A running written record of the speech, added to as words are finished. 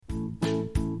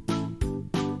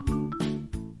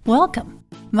Welcome.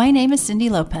 My name is Cindy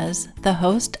Lopez, the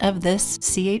host of this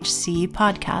CHC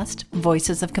podcast,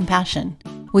 Voices of Compassion.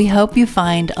 We hope you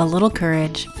find a little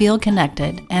courage, feel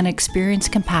connected, and experience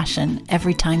compassion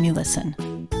every time you listen.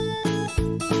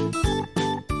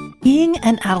 Being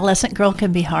an adolescent girl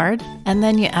can be hard, and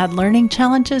then you add learning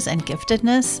challenges and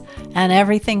giftedness, and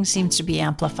everything seems to be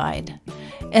amplified.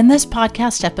 In this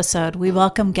podcast episode, we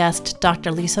welcome guest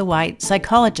Dr. Lisa White,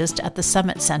 psychologist at the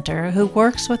Summit Center, who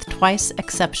works with twice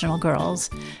exceptional girls,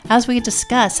 as we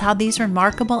discuss how these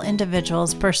remarkable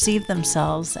individuals perceive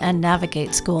themselves and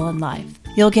navigate school and life.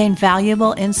 You'll gain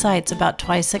valuable insights about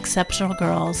twice exceptional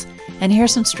girls and hear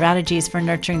some strategies for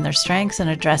nurturing their strengths and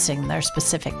addressing their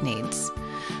specific needs.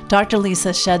 Dr.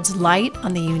 Lisa sheds light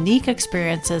on the unique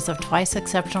experiences of twice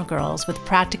exceptional girls with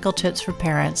practical tips for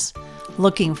parents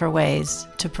looking for ways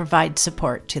to provide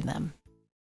support to them.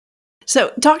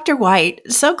 So, Dr. White,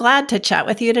 so glad to chat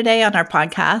with you today on our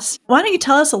podcast. Why don't you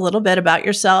tell us a little bit about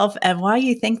yourself and why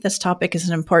you think this topic is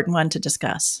an important one to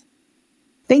discuss?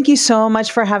 Thank you so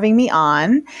much for having me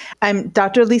on. I'm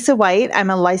Dr. Lisa White. I'm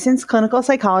a licensed clinical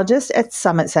psychologist at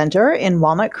Summit Center in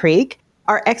Walnut Creek.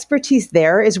 Our expertise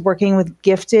there is working with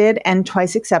gifted and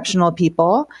twice exceptional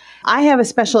people. I have a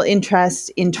special interest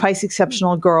in twice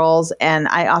exceptional girls, and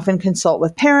I often consult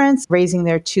with parents raising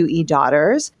their 2E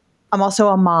daughters. I'm also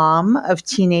a mom of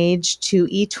teenage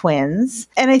 2E twins.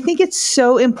 And I think it's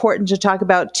so important to talk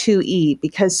about 2E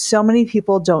because so many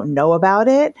people don't know about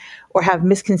it or have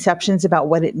misconceptions about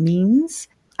what it means.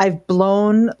 I've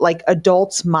blown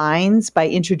adults' minds by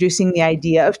introducing the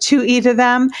idea of 2E to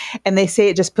them, and they say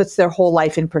it just puts their whole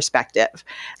life in perspective.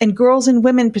 And girls and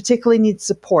women particularly need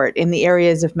support in the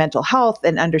areas of mental health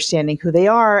and understanding who they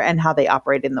are and how they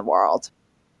operate in the world.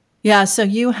 Yeah, so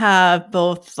you have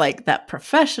both that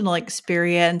professional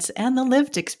experience and the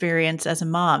lived experience as a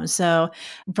mom. So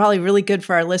probably really good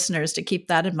for our listeners to keep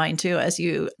that in mind too as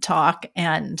you talk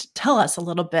and tell us a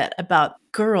little bit about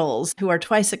girls who are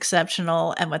twice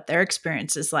exceptional and what their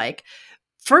experience is like.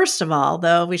 First of all,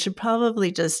 though, we should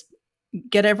probably just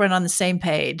get everyone on the same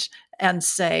page and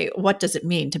say, what does it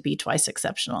mean to be twice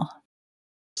exceptional?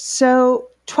 So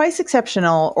twice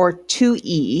exceptional, or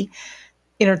 2E,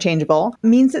 interchangeable,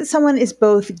 means that someone is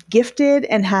both gifted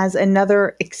and has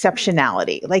another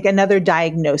exceptionality, like another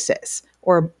diagnosis,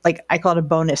 or I call it a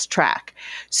bonus track.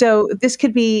 So this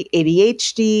could be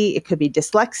ADHD, it could be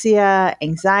dyslexia,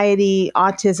 anxiety,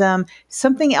 autism,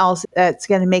 something else that's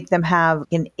going to make them have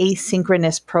an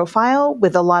asynchronous profile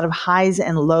with a lot of highs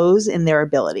and lows in their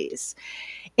abilities.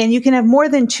 And you can have more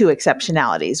than two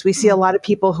exceptionalities. We see a lot of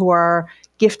people who are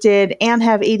gifted and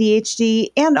have ADHD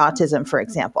and autism, for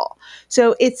example.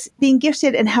 So it's being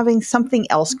gifted and having something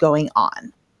else going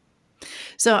on.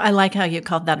 So I like how you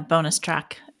called that a bonus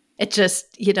track. It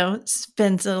just,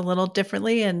 spins it a little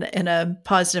differently and in a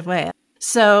positive way.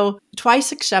 So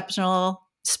twice exceptional,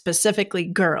 specifically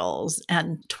girls,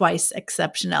 and twice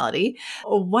exceptionality.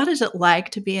 What is it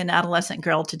like to be an adolescent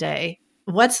girl today?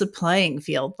 What's the playing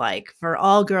field like for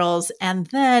all girls? And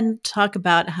then talk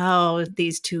about how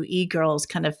these 2E girls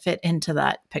kind of fit into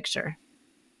that picture.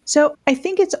 So I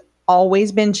think it's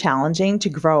always been challenging to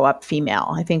grow up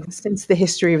female. I think since the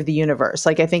history of the universe,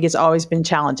 I think it's always been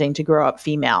challenging to grow up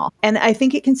female. And I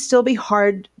think it can still be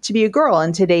hard to be a girl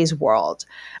in today's world.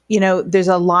 There's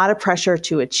a lot of pressure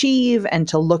to achieve and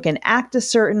to look and act a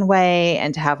certain way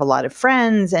and to have a lot of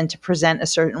friends and to present a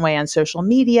certain way on social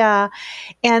media.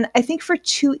 And I think for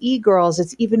 2E girls,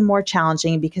 it's even more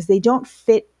challenging because they don't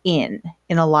fit in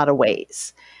a lot of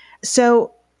ways.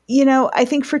 So I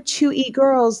think for 2E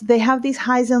girls, they have these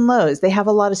highs and lows. They have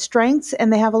a lot of strengths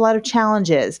and they have a lot of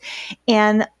challenges.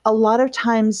 And a lot of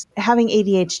times having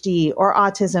ADHD or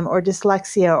autism or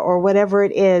dyslexia or whatever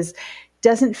it is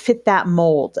doesn't fit that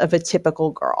mold of a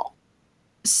typical girl.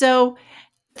 So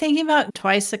thinking about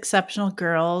twice exceptional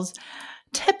girls,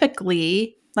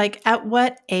 typically, at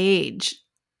what age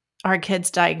are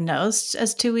kids diagnosed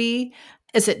as 2E?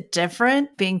 Is it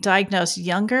different being diagnosed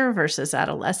younger versus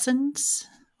adolescents?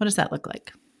 What does that look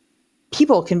like?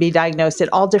 People can be diagnosed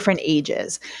at all different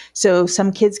ages. So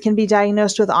some kids can be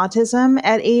diagnosed with autism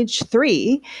at age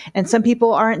 3, and some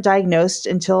people aren't diagnosed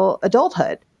until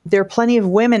adulthood. There are plenty of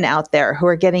women out there who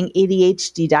are getting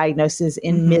ADHD diagnoses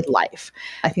in midlife.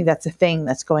 I think that's a thing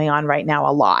that's going on right now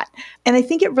a lot. And I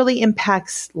think it really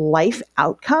impacts life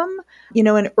outcome.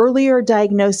 An earlier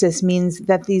diagnosis means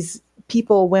that these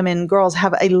people, women, girls,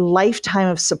 have a lifetime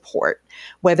of support,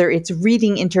 whether it's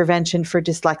reading intervention for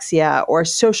dyslexia or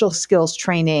social skills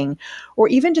training, or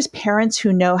even just parents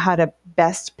who know how to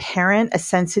best parent a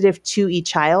sensitive 2E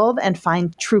child and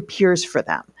find true peers for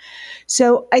them.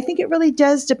 So I think it really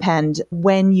does depend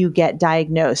when you get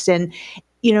diagnosed. And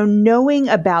knowing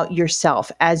about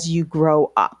yourself as you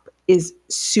grow up is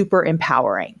super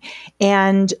empowering.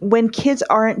 And when kids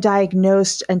aren't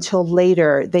diagnosed until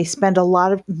later, they spend a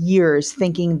lot of years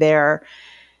thinking they're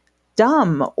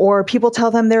dumb, or people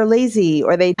tell them they're lazy,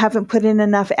 or they haven't put in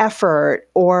enough effort,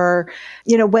 or,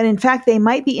 when in fact they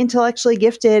might be intellectually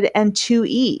gifted and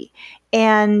 2E.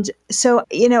 And so,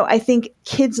 I think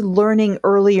kids learning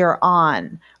earlier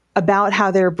on about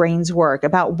how their brains work,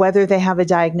 about whether they have a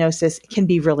diagnosis, can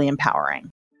be really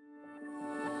empowering.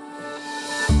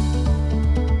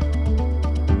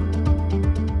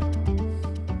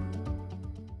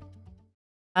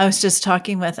 I was just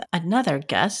talking with another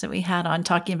guest that we had on,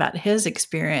 talking about his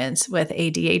experience with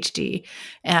ADHD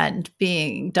and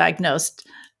being diagnosed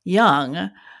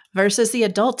young versus the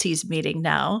adults he's meeting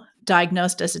now,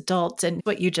 diagnosed as adults. And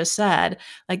what you just said,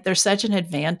 like, there's such an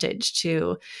advantage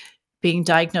to being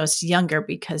diagnosed younger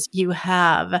because you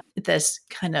have this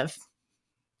kind of,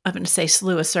 I'm going to say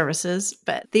slew of services,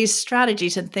 but these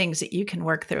strategies and things that you can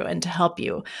work through and to help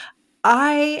you.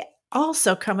 I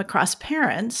also come across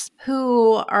parents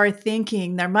who are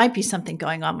thinking there might be something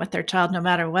going on with their child, no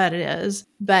matter what it is,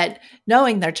 but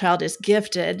knowing their child is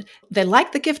gifted, they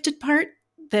like the gifted part.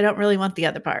 They don't really want the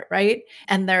other part, right?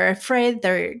 And they're afraid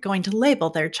they're going to label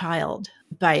their child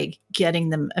by getting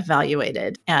them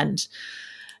evaluated and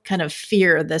kind of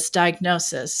fear this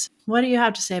diagnosis. What do you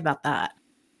have to say about that?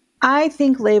 I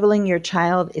think labeling your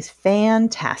child is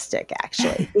fantastic,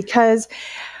 actually, because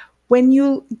when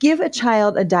you give a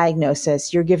child a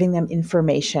diagnosis, you're giving them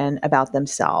information about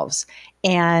themselves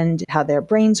and how their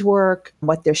brains work,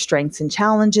 what their strengths and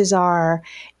challenges are.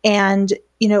 And,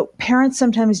 parents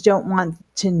sometimes don't want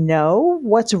to know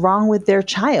what's wrong with their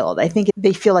child. I think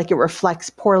they feel like it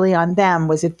reflects poorly on them.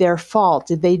 Was it their fault?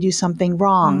 Did they do something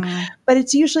wrong? But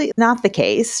it's usually not the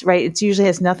case, right? It usually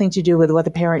has nothing to do with what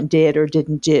the parent did or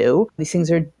didn't do. These things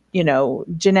are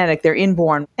genetic, they're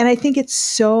inborn. And I think it's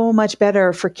so much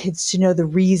better for kids to know the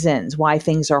reasons why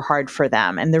things are hard for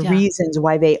them and the reasons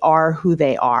why they are who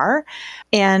they are,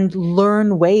 and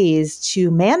learn ways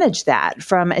to manage that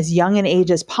from as young an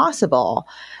age as possible,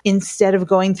 instead of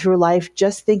going through life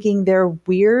just thinking they're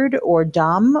weird or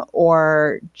dumb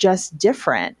or just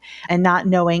different and not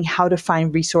knowing how to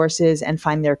find resources and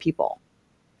find their people.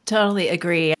 Totally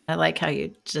agree. I like how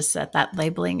you just said that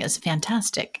labeling is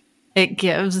fantastic. It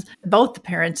gives both the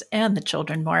parents and the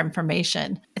children more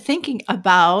information. Thinking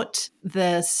about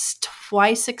this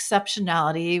twice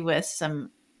exceptionality with some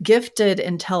gifted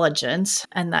intelligence,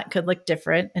 and that could look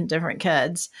different in different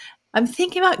kids, I'm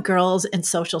thinking about girls in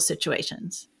social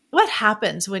situations. What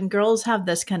happens when girls have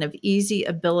this kind of easy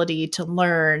ability to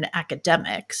learn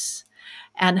academics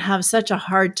and have such a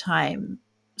hard time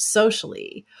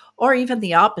socially, or even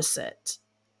the opposite?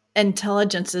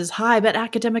 Intelligence is high, but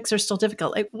academics are still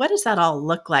difficult. Like, what does that all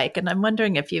look like? And I'm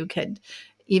wondering if you could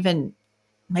even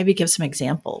maybe give some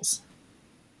examples.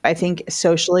 I think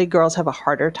socially, girls have a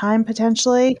harder time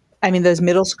potentially. I mean, those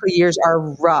middle school years are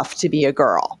rough to be a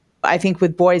girl. I think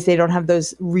with boys, they don't have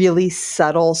those really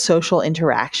subtle social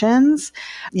interactions,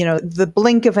 the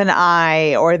blink of an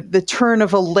eye or the turn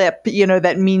of a lip,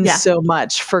 that means so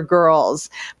much for girls.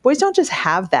 Boys don't just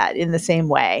have that in the same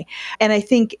way. And I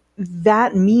think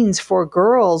that means for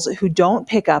girls who don't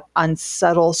pick up on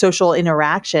subtle social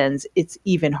interactions, it's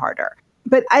even harder.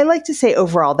 But I like to say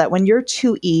overall that when you're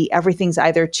 2E, everything's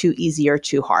either too easy or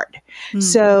too hard.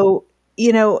 So,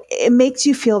 it makes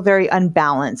you feel very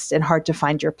unbalanced and hard to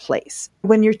find your place.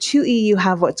 When you're 2E, you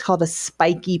have what's called a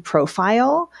spiky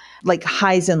profile, like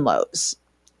highs and lows.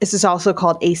 This is also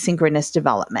called asynchronous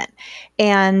development.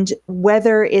 And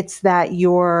whether it's that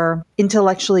you're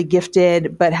intellectually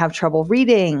gifted but have trouble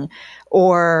reading,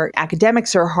 or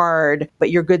academics are hard but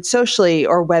you're good socially,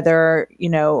 or whether,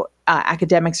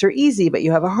 academics are easy but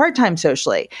you have a hard time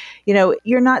socially,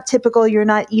 you're not typical, you're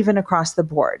not even across the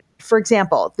board. For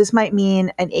example, this might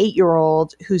mean an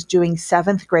 8-year-old who's doing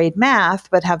 7th grade math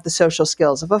but have the social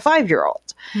skills of a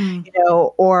 5-year-old,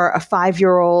 or a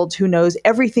 5-year-old who knows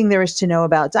everything there is to know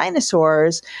about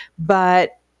dinosaurs,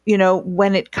 but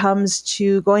when it comes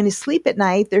to going to sleep at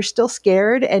night, they're still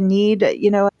scared and need,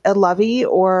 a lovey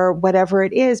or whatever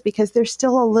it is because they're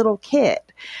still a little kid.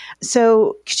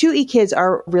 So 2E kids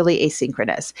are really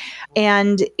asynchronous,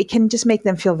 and it can just make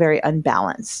them feel very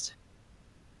unbalanced.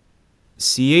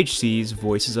 CHC's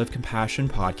Voices of Compassion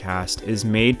podcast is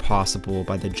made possible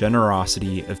by the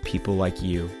generosity of people like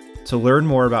you. To learn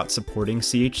more about supporting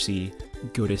CHC,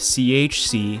 go to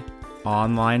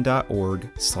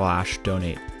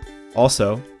chconline.org/donate.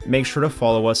 Also, make sure to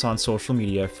follow us on social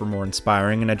media for more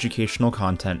inspiring and educational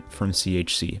content from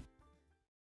CHC.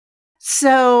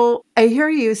 So I hear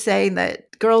you saying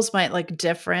that girls might look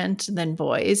different than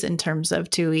boys in terms of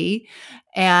 2E.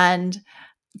 And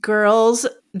girls,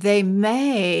 they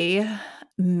may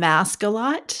mask a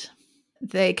lot.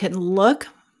 They can look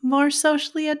more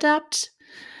socially adept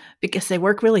because they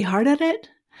work really hard at it.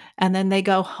 And then they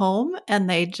go home and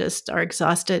they just are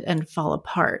exhausted and fall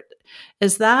apart.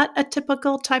 Is that a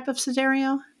typical type of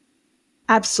scenario?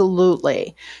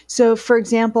 Absolutely. So, for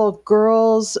example,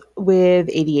 girls with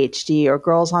ADHD or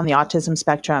girls on the autism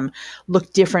spectrum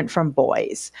look different from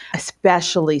boys,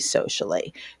 especially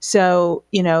socially. So,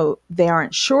 they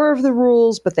aren't sure of the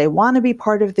rules, but they want to be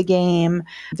part of the game.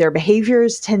 Their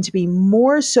behaviors tend to be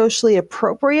more socially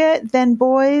appropriate than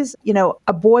boys.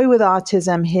 A boy with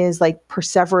autism, his like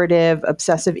perseverative,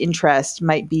 obsessive interest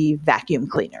might be vacuum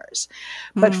cleaners.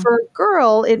 But for a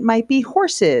girl, it might be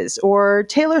horses or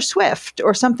Taylor Swift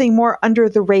or something more under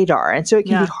the radar. And so it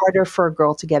can be harder for a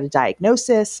girl to get a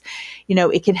diagnosis.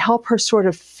 It can help her sort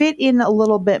of fit in a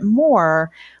little bit more,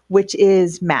 which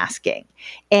is masking.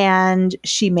 And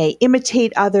she may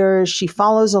imitate others. She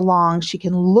follows along. She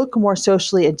can look more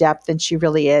socially adept than she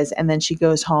really is. And then she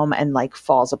goes home and like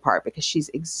falls apart because she's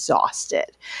exhausted,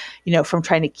 from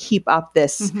trying to keep up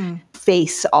this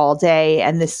face all day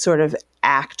and this sort of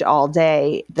act all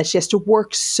day that she has to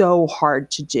work so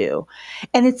hard to do.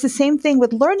 And it's the same thing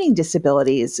with learning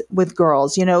disabilities with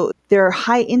girls. Their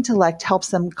high intellect helps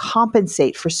them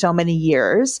compensate for so many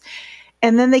years.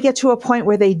 And then they get to a point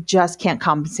where they just can't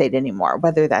compensate anymore,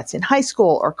 whether that's in high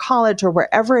school or college or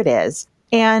wherever it is.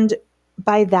 And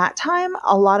by that time,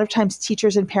 a lot of times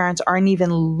teachers and parents aren't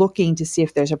even looking to see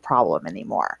if there's a problem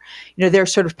anymore. They're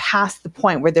sort of past the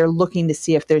point where they're looking to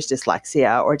see if there's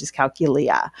dyslexia or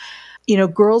dyscalculia.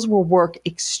 Girls will work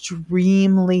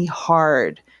extremely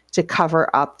hard to cover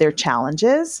up their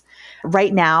challenges.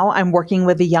 Right now, I'm working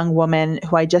with a young woman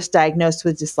who I just diagnosed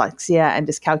with dyslexia and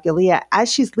dyscalculia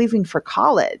as she's leaving for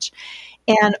college.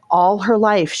 And all her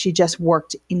life, she just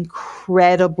worked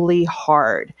incredibly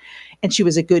hard. And she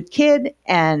was a good kid,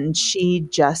 and she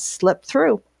just slipped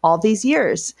through all these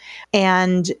years.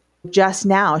 And just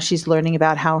now, she's learning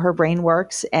about how her brain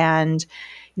works. And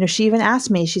she even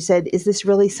asked me, she said, is this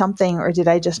really something, or did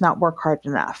I just not work hard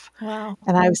enough? Wow.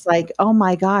 And I was like, oh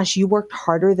my gosh, you worked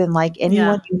harder than like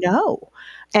anyone you know.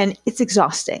 And it's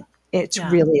exhausting. It's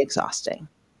really exhausting.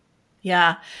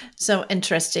 Yeah. So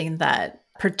interesting that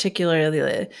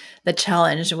particularly the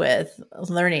challenge with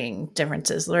learning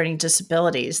differences, learning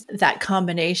disabilities, that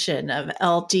combination of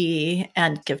LD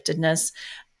and giftedness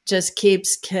just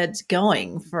keeps kids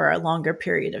going for a longer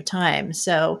period of time.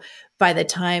 So by the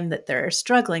time that they're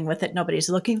struggling with it, nobody's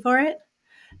looking for it.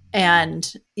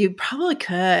 And you probably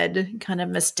could kind of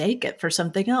mistake it for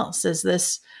something else. Is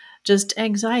this just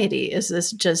anxiety? Is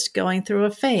this just going through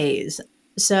a phase?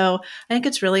 So I think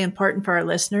it's really important for our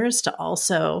listeners to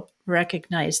also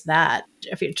recognize that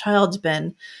if your child's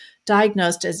been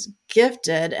diagnosed as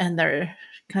gifted and they're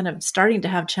kind of starting to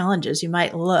have challenges, you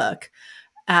might look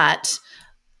at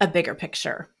a bigger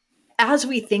picture. As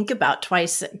we think about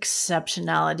twice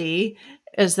exceptionality,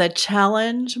 is the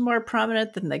challenge more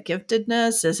prominent than the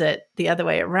giftedness? Is it the other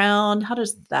way around? How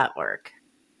does that work?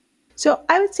 So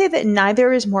I would say that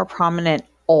neither is more prominent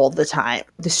all the time.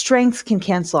 The strengths can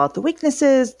cancel out the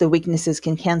weaknesses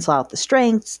can cancel out the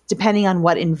strengths, depending on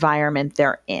what environment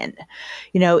they're in.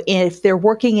 If they're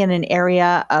working in an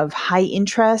area of high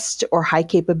interest or high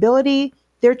capability,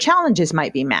 their challenges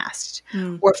might be masked.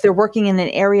 Or if they're working in an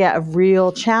area of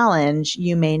real challenge,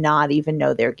 you may not even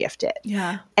know they're gifted.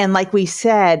 Yeah. And like we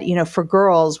said, for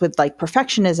girls with like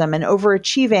perfectionism and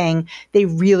overachieving, they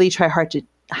really try hard to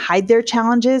hide their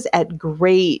challenges at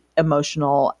great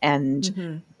emotional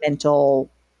and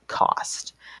mental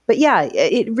cost. But yeah,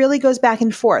 it really goes back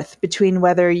and forth between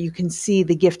whether you can see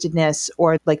the giftedness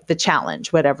or like the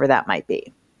challenge, whatever that might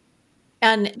be.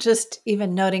 And just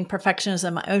even noting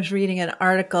perfectionism, I was reading an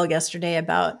article yesterday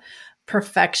about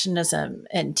perfectionism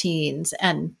in teens,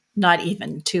 and not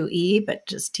even 2E, but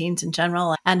just teens in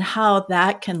general, and how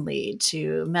that can lead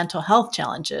to mental health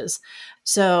challenges.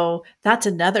 So that's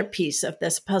another piece of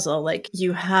this puzzle. Like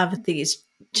you have these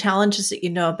challenges that you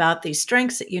know about, these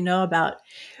strengths that you know about.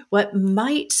 What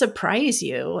might surprise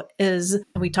you is,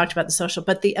 we talked about the social,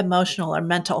 but the emotional or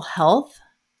mental health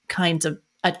kinds of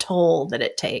a toll that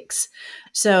it takes.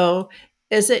 So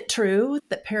is it true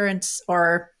that parents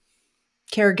or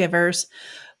caregivers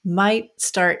might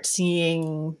start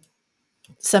seeing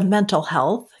some mental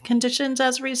health conditions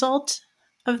as a result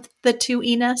of the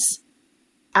 2E-ness?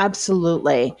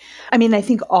 Absolutely. I mean, I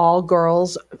think all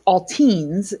girls, all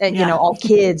teens, all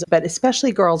kids, but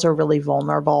especially girls are really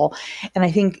vulnerable. And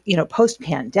I think, post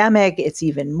pandemic, it's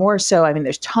even more so. I mean,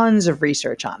 there's tons of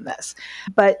research on this,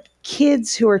 but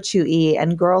kids who are 2E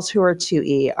and girls who are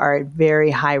 2E are at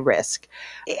very high risk.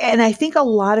 And I think a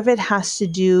lot of it has to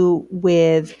do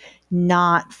with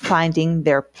not finding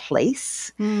their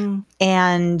place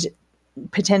and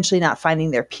potentially not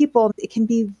finding their people. It can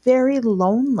be very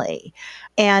lonely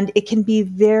and it can be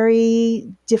very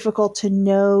difficult to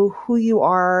know who you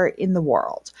are in the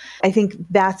world. I think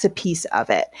that's a piece of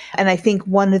it. And I think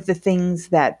one of the things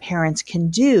that parents can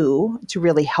do to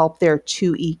really help their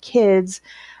 2E kids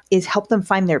is help them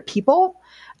find their people.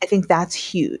 I think that's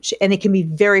huge. And it can be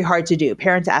very hard to do.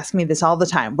 Parents ask me this all the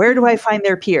time. Where do I find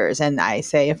their peers? And I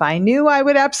say, if I knew, I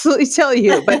would absolutely tell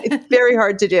you, but it's very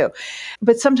hard to do.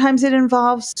 But sometimes it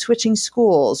involves switching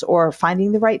schools or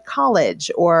finding the right college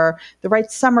or the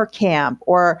right summer camp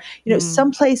or,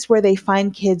 someplace where they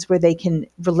find kids where they can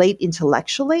relate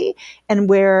intellectually and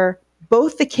where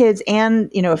both the kids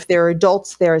and, if there are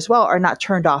adults there as well, are not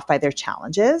turned off by their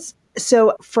challenges.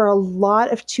 So for a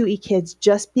lot of 2E kids,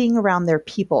 just being around their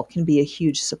people can be a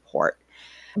huge support.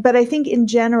 But I think in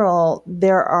general,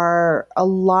 there are a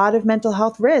lot of mental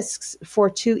health risks for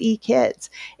 2E kids,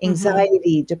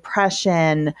 anxiety,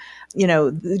 depression,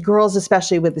 the girls,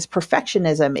 especially with this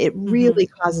perfectionism, it really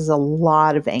causes a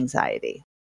lot of anxiety.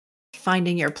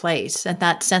 Finding your place and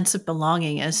that sense of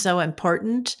belonging is so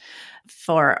important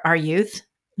for our youth,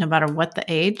 no matter what the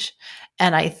age.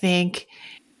 And I think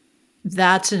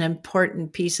that's an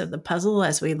important piece of the puzzle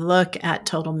as we look at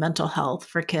total mental health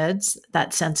for kids,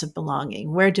 that sense of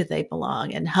belonging. Where do they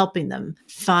belong? And helping them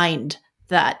find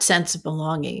that sense of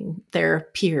belonging, their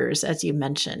peers, as you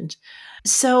mentioned.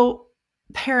 So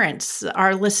parents,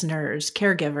 our listeners,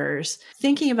 caregivers,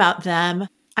 thinking about them,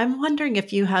 I'm wondering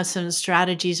if you have some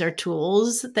strategies or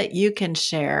tools that you can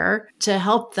share to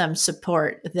help them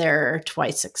support their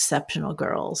twice exceptional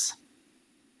girls.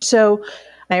 So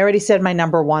I already said my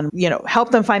number one,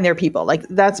 help them find their people. Like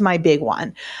that's my big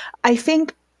one. I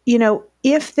think,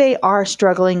 if they are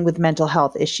struggling with mental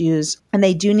health issues and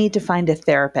they do need to find a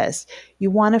therapist,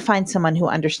 you want to find someone who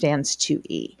understands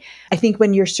 2E. I think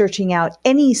when you're searching out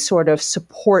any sort of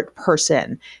support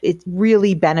person, it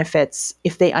really benefits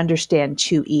if they understand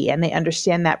 2E and they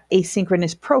understand that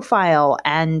asynchronous profile.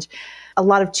 And a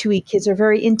lot of 2E kids are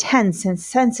very intense and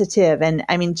sensitive. And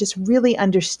I mean, just really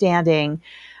understanding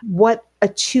what a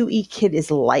 2E kid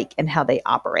is like and how they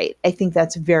operate. I think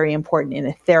that's very important in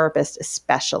a therapist,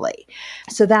 especially.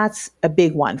 So that's a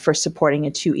big one for supporting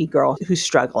a 2E girl who's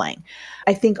struggling.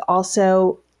 I think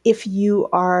also if you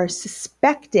are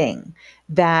suspecting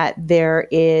that there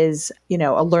is,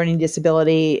 a learning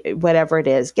disability, whatever it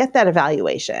is, get that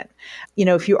evaluation.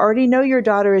 If you already know your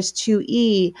daughter is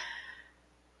 2E,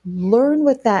 learn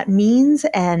what that means.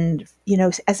 And,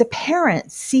 as a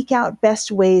parent, seek out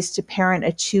best ways to parent a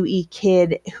 2E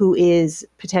kid who is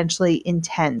potentially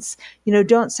intense.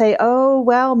 Don't say, oh,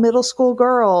 well, middle school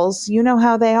girls, you know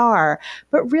how they are,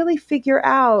 but really figure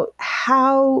out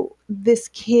how this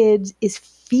kid is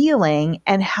feeling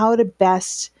and how to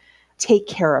best take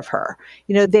care of her.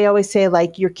 They always say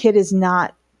like, your kid is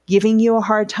not giving you a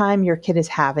hard time, your kid is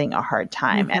having a hard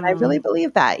time. And I really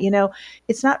believe that,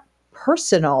 it's not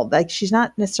personal. Like she's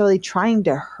not necessarily trying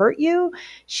to hurt you.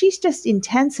 She's just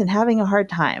intense and having a hard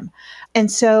time.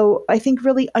 And so I think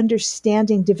really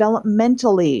understanding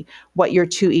developmentally what your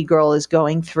 2E girl is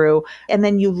going through, and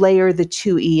then you layer the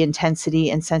 2E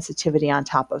intensity and sensitivity on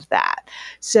top of that.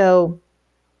 So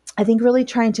I think really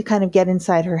trying to kind of get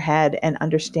inside her head and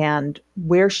understand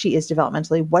where she is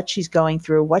developmentally, what she's going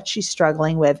through, what she's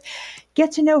struggling with,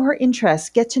 get to know her interests,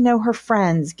 get to know her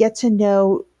friends, get to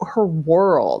know her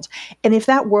world. And if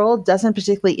that world doesn't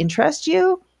particularly interest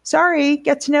you, sorry,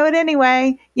 get to know it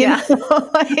anyway. You know,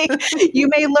 you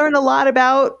may learn a lot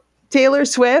about Taylor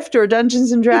Swift or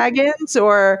Dungeons and Dragons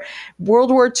or World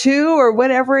War II or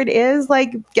whatever it is.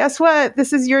 Like, guess what?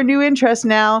 This is your new interest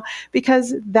now,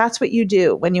 because that's what you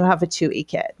do when you have a 2E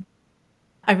kid.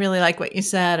 I really like what you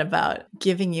said about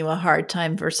giving you a hard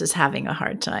time versus having a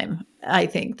hard time. I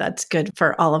think that's good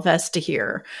for all of us to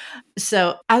hear.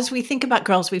 So as we think about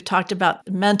girls, we've talked about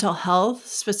mental health,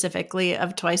 specifically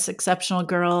of twice exceptional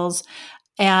girls,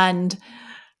 and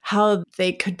how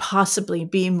they could possibly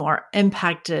be more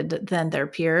impacted than their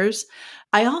peers.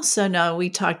 I also know we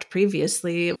talked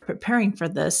previously, preparing for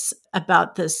this,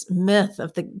 about this myth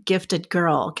of the gifted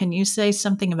girl. Can you say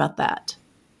something about that?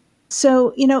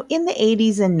 So, in the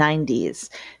 80s and 90s,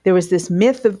 there was this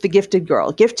myth of the gifted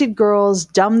girl. Gifted girls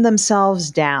dumb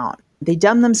themselves down. They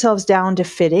dumb themselves down to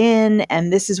fit in,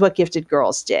 and this is what gifted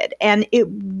girls did. And it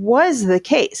was the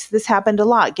case. This happened a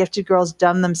lot. Gifted girls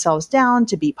dumb themselves down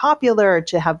to be popular,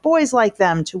 to have boys like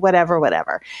them, to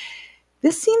whatever.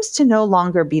 This seems to no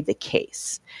longer be the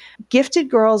case. Gifted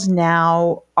girls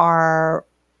now are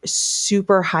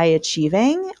super high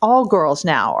achieving. All girls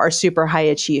now are super high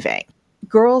achieving.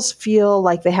 Girls feel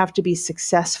like they have to be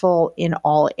successful in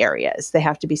all areas. They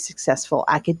have to be successful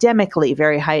academically,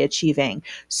 very high achieving,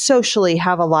 socially,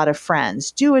 have a lot of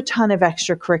friends, do a ton of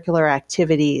extracurricular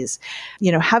activities,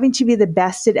 having to be the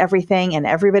best at everything, and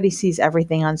everybody sees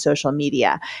everything on social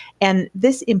media. And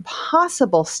this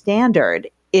impossible standard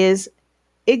is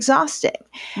exhausting.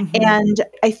 Mm-hmm. And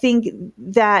I think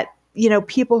that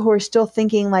people who are still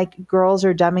thinking like girls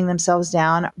are dumbing themselves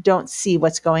down don't see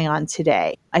what's going on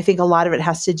today. I think a lot of it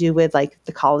has to do with like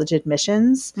the college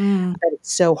admissions, that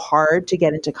it's so hard to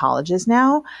get into colleges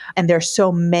now. And there's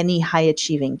so many high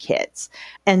achieving kids.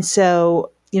 And so,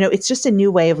 it's just a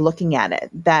new way of looking at it,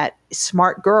 that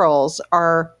smart girls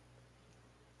are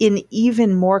in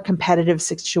even more competitive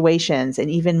situations and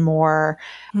even more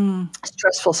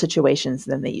stressful situations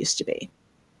than they used to be.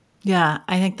 Yeah,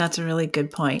 I think that's a really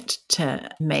good point to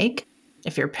make.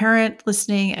 If you're a parent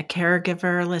listening, a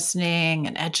caregiver listening,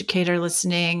 an educator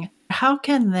listening, how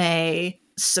can they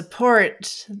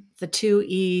support the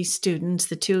 2E students,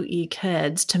 the 2E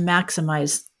kids, to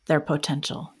maximize their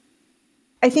potential?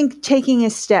 I think taking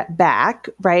a step back,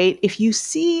 right? If you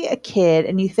see a kid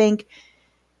and you think,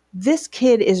 this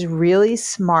kid is really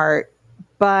smart,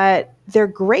 but their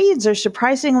grades are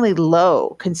surprisingly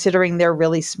low considering they're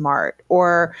really smart,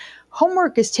 or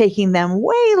homework is taking them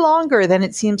way longer than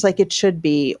it seems like it should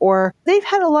be, or they've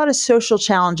had a lot of social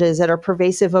challenges that are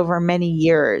pervasive over many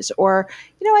years, or,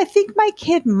 I think my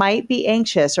kid might be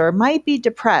anxious or might be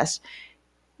depressed.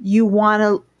 You want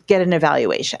to get an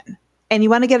evaluation. And you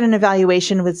want to get an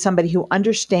evaluation with somebody who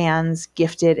understands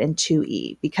gifted and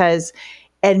 2E, because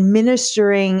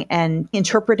administering and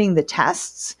interpreting the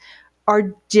tests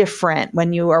are different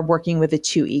when you are working with a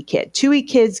 2E kid. 2E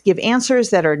kids give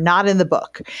answers that are not in the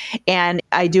book. And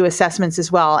I do assessments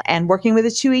as well. And working with a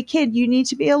 2E kid, you need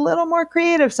to be a little more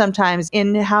creative sometimes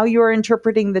in how you're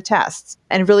interpreting the tests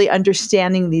and really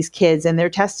understanding these kids and their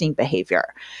testing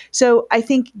behavior. So I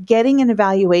think getting an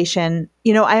evaluation,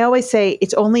 I always say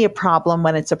it's only a problem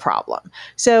when it's a problem.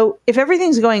 So if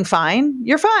everything's going fine,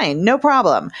 you're fine, no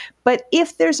problem. But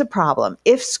if there's a problem,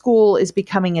 if school is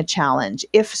becoming a challenge,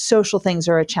 if social things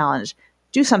are a challenge,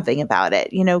 do something about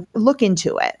it, look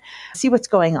into it, see what's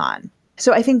going on.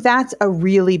 So I think that's a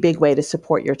really big way to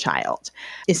support your child,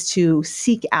 is to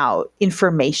seek out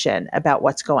information about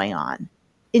what's going on.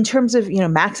 In terms of,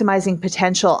 maximizing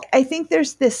potential, I think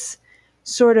there's this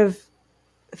sort of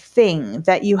thing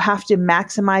that you have to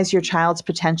maximize your child's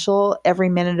potential every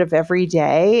minute of every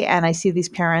day. And I see these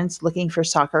parents looking for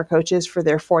soccer coaches for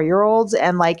their 4-year-olds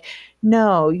and like,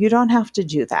 no, you don't have to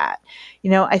do that.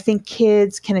 I think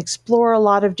kids can explore a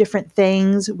lot of different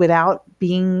things without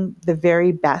being the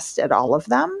very best at all of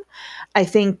them. I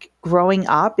think growing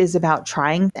up is about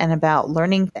trying and about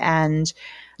learning, and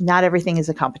not everything is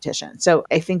a competition. So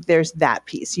I think there's that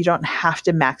piece. You don't have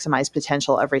to maximize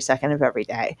potential every second of every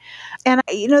day. And,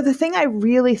 the thing I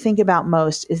really think about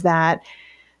most is that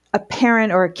a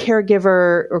parent or a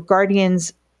caregiver or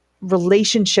guardian's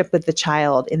relationship with the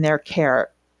child in their care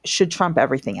should trump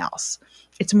everything else.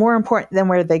 It's more important than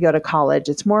where they go to college.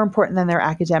 It's more important than their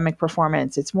academic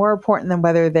performance. It's more important than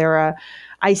whether they're a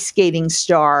ice skating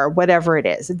star, whatever it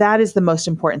is. That is the most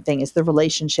important thing, is the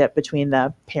relationship between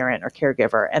the parent or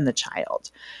caregiver and the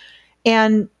child.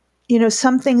 And,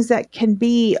 some things that can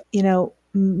be,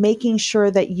 making sure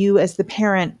that you as the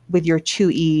parent with your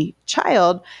 2E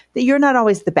child, that you're not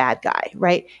always the bad guy,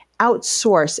 right?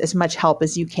 Outsource as much help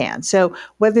as you can. So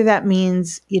whether that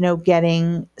means,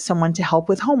 getting someone to help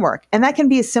with homework, and that can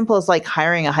be as simple as like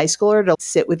hiring a high schooler to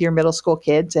sit with your middle school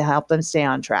kid to help them stay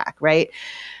on track, right?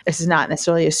 This is not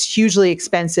necessarily a hugely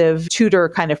expensive tutor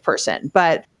kind of person,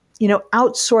 but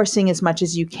outsourcing as much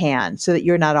as you can so that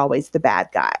you're not always the bad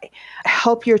guy.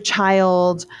 Help your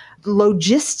child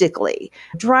logistically,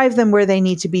 drive them where they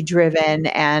need to be driven,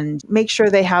 and make sure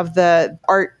they have the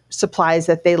art supplies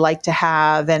that they like to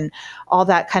have and all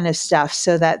that kind of stuff,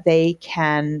 so that they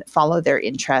can follow their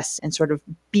interests and sort of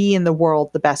be in the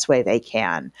world the best way they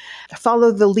can.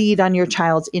 Follow the lead on your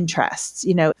child's interests.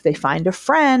 If they find a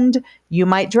friend, you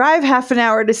might drive half an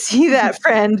hour to see that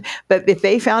friend, but if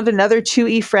they found another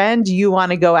 2E friend, you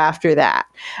want to go after that.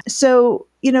 So,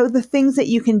 the things that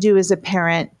you can do as a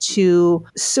parent to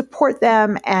support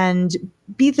them and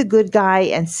be the good guy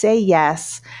and say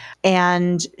yes,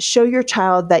 and show your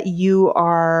child that you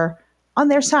are on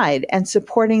their side and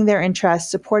supporting their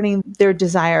interests, supporting their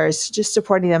desires, just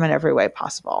supporting them in every way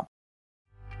possible.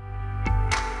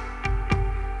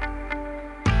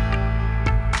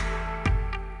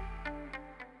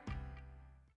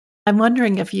 I'm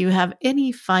wondering if you have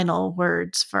any final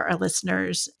words for our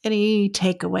listeners, any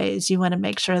takeaways you want to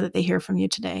make sure that they hear from you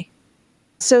today.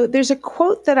 So there's a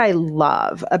quote that I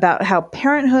love about how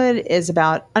parenthood is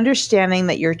about understanding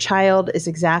that your child is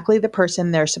exactly the person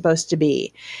they're supposed to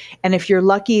be. And if you're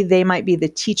lucky, they might be the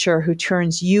teacher who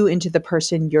turns you into the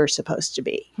person you're supposed to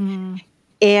be.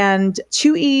 And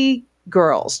 2E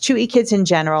girls, 2E kids in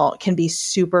general, can be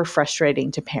super frustrating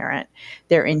to parent.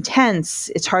 They're intense.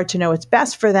 It's hard to know what's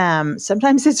best for them.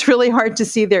 Sometimes it's really hard to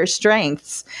see their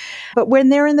strengths. But when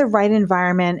they're in the right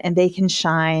environment and they can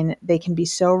shine, they can be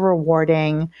so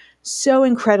rewarding, so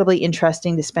incredibly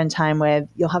interesting to spend time with.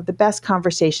 You'll have the best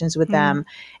conversations with them.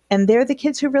 And they're the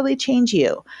kids who really change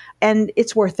you. And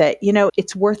it's worth it. You know,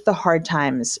 it's worth the hard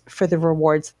times for the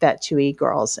rewards that 2E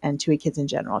girls and 2E kids in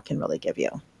general can really give you.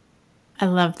 I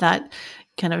love that,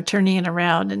 kind of turning it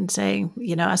around and saying,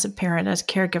 you know, as a parent, as a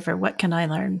caregiver, what can I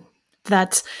learn?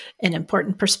 That's an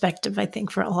important perspective, I think,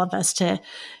 for all of us to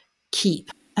keep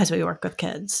as we work with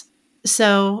kids.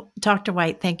 So, Dr.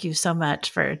 White, thank you so much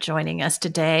for joining us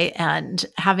today and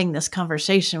having this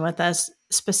conversation with us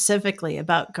specifically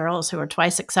about girls who are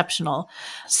twice exceptional.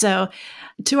 So,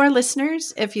 to our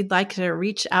listeners, if you'd like to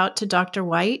reach out to Dr.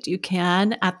 White, you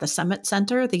can at the Summit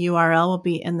Center. The URL will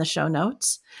be in the show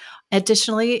notes.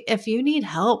 Additionally, if you need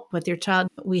help with your child,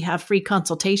 we have free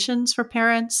consultations for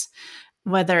parents,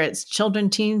 whether it's children,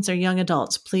 teens, or young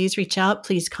adults. Please reach out,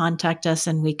 please contact us,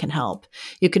 and we can help.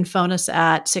 You can phone us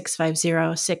at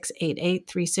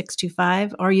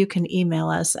 650-688-3625, or you can email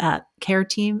us at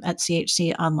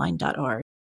careteam@chconline.org.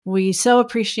 We so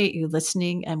appreciate you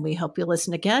listening, and we hope you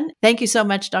listen again. Thank you so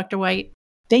much, Dr. White.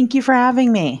 Thank you for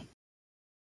having me.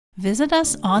 Visit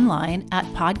us online at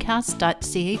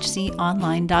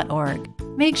podcast.chconline.org.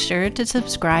 Make sure to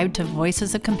subscribe to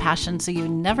Voices of Compassion so you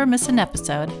never miss an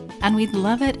episode, and we'd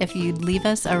love it if you'd leave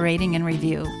us a rating and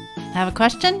review. Have a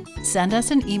question? Send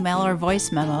us an email or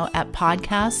voice memo at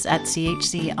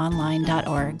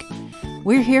podcasts@chconline.org.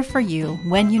 We're here for you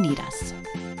when you need us.